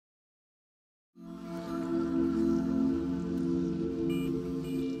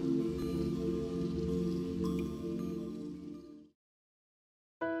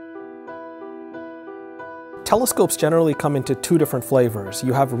Telescopes generally come into two different flavors.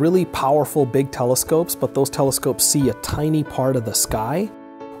 You have really powerful big telescopes, but those telescopes see a tiny part of the sky.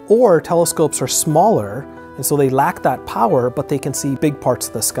 Or telescopes are smaller, and so they lack that power, but they can see big parts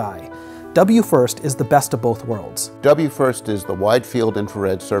of the sky. Wfirst is the best of both worlds. Wfirst is the Wide Field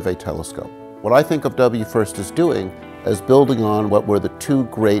Infrared Survey Telescope. What I think of Wfirst as doing is building on what were the two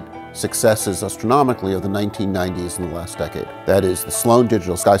great successes astronomically of the 1990s and the last decade. That is the Sloan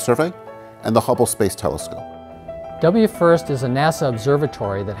Digital Sky Survey and the Hubble Space Telescope. Wfirst is a NASA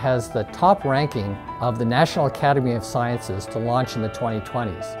observatory that has the top ranking of the National Academy of Sciences to launch in the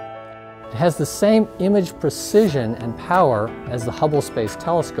 2020s. It has the same image precision and power as the Hubble Space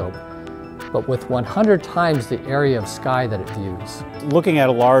Telescope, but with 100 times the area of sky that it views. Looking at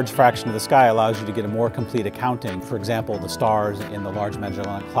a large fraction of the sky allows you to get a more complete accounting. For example, the stars in the Large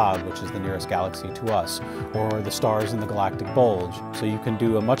Magellanic Cloud, which is the nearest galaxy to us, or the stars in the galactic bulge. So you can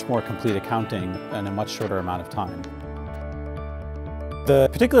do a much more complete accounting in a much shorter amount of time. The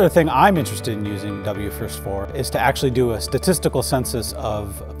particular thing I'm interested in using Wfirst for is to actually do a statistical census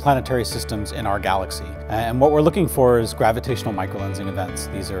of planetary systems in our galaxy. And what we're looking for is gravitational microlensing events.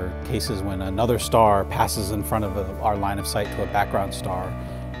 These are cases when another star passes in front of our line of sight to a background star,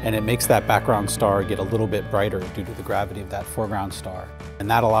 and it makes that background star get a little bit brighter due to the gravity of that foreground star. And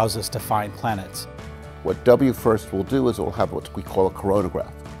that allows us to find planets. What Wfirst will do is it will have what we call a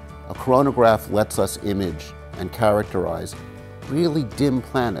coronagraph. A coronagraph lets us image and characterize really dim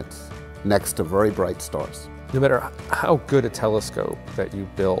planets next to very bright stars. No matter how good a telescope that you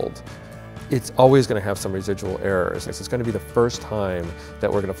build, it's always going to have some residual errors. It's going to be the first time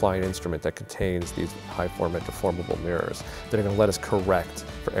that we're going to fly an instrument that contains these high format deformable mirrors that are going to let us correct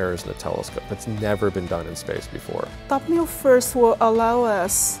for errors in the telescope. That's never been done in space before. Wfirst will allow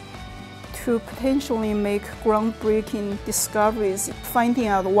us to potentially make groundbreaking discoveries, finding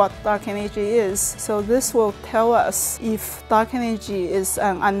out what dark energy is. So this will tell us if dark energy is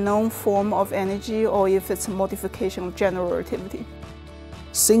an unknown form of energy or if it's a modification of general relativity.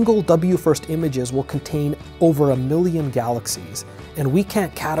 Single Wfirst images will contain over 1 million galaxies, and we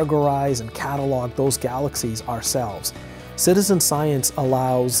can't categorize and catalog those galaxies ourselves. Citizen science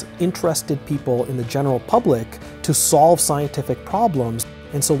allows interested people in the general public to solve scientific problems.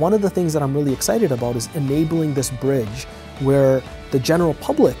 And so one of the things that I'm really excited about is enabling this bridge where the general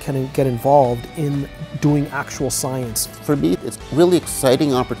public can get involved in doing actual science. For me, it's a really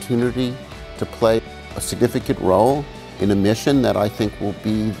exciting opportunity to play a significant role in a mission that I think will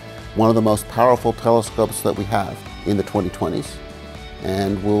be one of the most powerful telescopes that we have in the 2020s,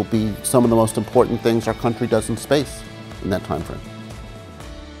 and will be some of the most important things our country does in space in that time frame.